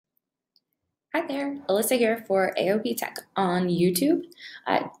Hi there, Alyssa here for AOP Tech on YouTube.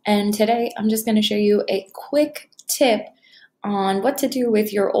 And today I'm just going to show you a quick tip on what to do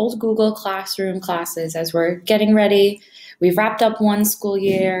with your old Google Classroom classes as we're getting ready. We've wrapped up one school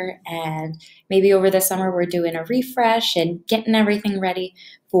year, and maybe over the summer we're doing a refresh and getting everything ready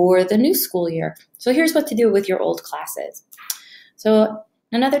for the new school year. So here's what to do with your old classes. So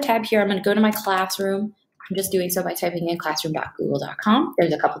another tab here, I'm going to go to my classroom. I'm just doing so by typing in classroom.google.com.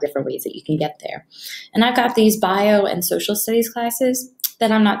 There's a couple different ways that you can get there. And I've got these bio and social studies classes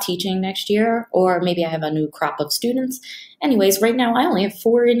that I'm not teaching next year, or maybe I have a new crop of students. Anyways, right now I only have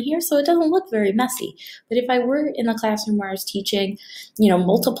 4 in here, so it doesn't look very messy. But if I were in the classroom where I was teaching,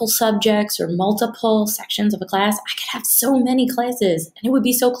 multiple subjects or multiple sections of a class, I could have so many classes, and it would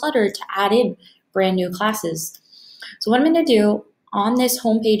be so cluttered to add in brand new classes. So what I'm going to do on this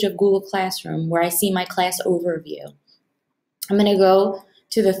homepage of Google Classroom where I see my class overview, I'm going to go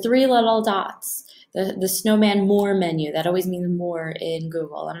to the 3 little dots, the snowman more menu. That always means more in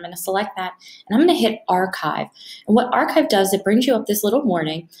Google. And I'm going to select that, and I'm going to hit archive. And what archive does, it brings you up this little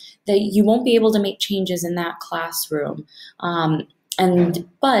warning that you won't be able to make changes in that classroom. But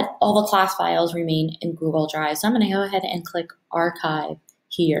all the class files remain in Google Drive. So I'm going to go ahead and click archive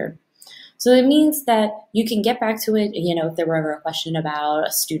here. So it means that you can get back to it, if there were ever a question about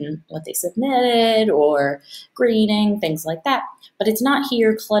a student, what they submitted, or grading, things like that. But it's not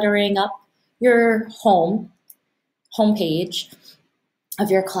here cluttering up your homepage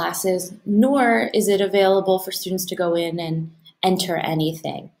of your classes, nor is it available for students to go in and enter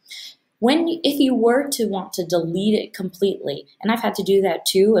anything. If you were to want to delete it completely, and I've had to do that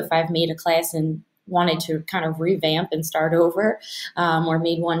too if I've made a class and wanted to kind of revamp and start over, or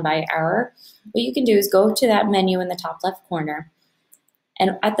made one by error, what you can do is go to that menu in the top left corner,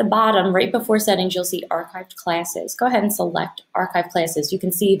 and at the bottom, right before settings, you'll see archived classes. Go ahead and select archived classes. You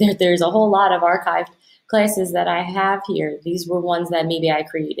can see that there's a whole lot of archived classes that I have here. These were ones that maybe I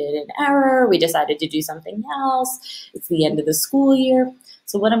created in error. We decided to do something else. It's the end of the school year.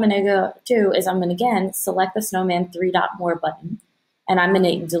 So what I'm going to go do is I'm going to, again, select the snowman 3-dot more button, and I'm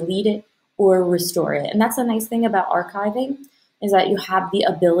going to delete it or restore it. And that's the nice thing about archiving, is that you have the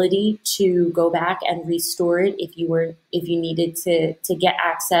ability to go back and restore it if you needed to get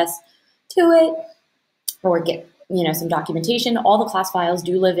access to it or get some documentation. All the class files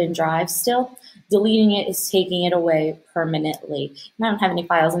do live in Drive still. Deleting it is taking it away permanently. And I don't have any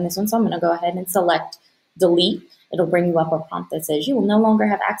files in this one, so I'm going to go ahead and select delete. It'll bring you up a prompt that says you will no longer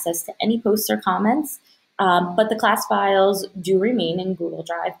have access to any posts or comments, but the class files do remain in Google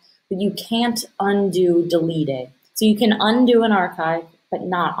Drive. But you can't undo deleting. So you can undo an archive, but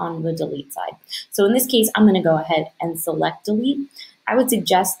not on the delete side. So in this case, I'm going to go ahead and select delete. I would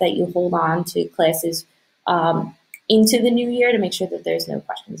suggest that you hold on to classes into the new year to make sure that there's no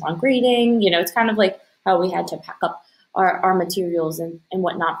questions on grading. It's kind of like how we had to pack up our materials and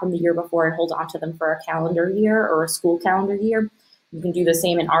whatnot from the year before and hold on to them for a calendar year or a school calendar year. You can do the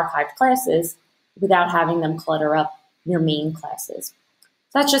same in archived classes without having them clutter up your main classes.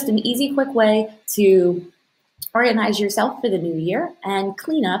 So that's just an easy, quick way to organize yourself for the new year and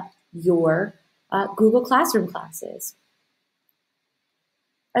clean up your Google Classroom classes.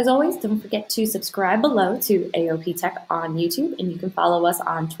 As always, don't forget to subscribe below to AOP Tech on YouTube, and you can follow us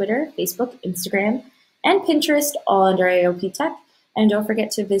on Twitter, Facebook, Instagram, and Pinterest, all under AOP Tech. And don't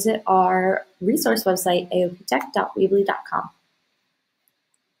forget to visit our resource website, aoptech.weebly.com.